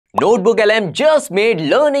NotebookLM just made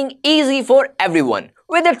learning easy for everyone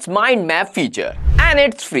with its mind map feature, and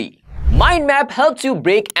it's free. Mind map helps you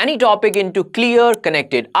break any topic into clear,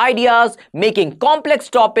 connected ideas, making complex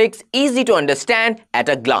topics easy to understand at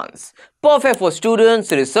a glance. Perfect for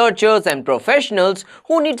students, researchers, and professionals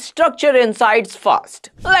who need structured insights fast.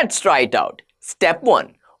 Let's try it out. Step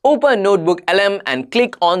 1. Open NotebookLM and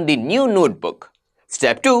click on the new notebook.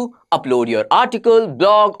 Step 2. Upload your article,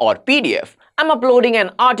 blog, or PDF. I'm uploading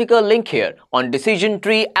an article link here on decision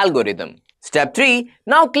tree algorithm. Step 3.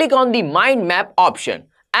 Now click on the mind map option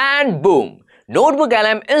and boom!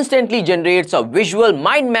 NotebookLM instantly generates a visual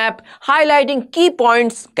mind map highlighting key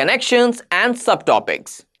points, connections, and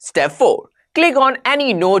subtopics. Step 4. Click on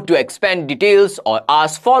any note to expand details or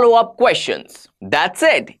ask follow-up questions. That's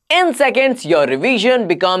it! In seconds, your revision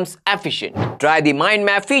becomes efficient. Try the mind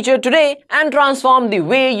map feature today and transform the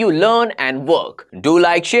way you learn and work. Do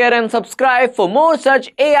like, share, and subscribe for more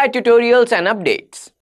such AI tutorials and updates.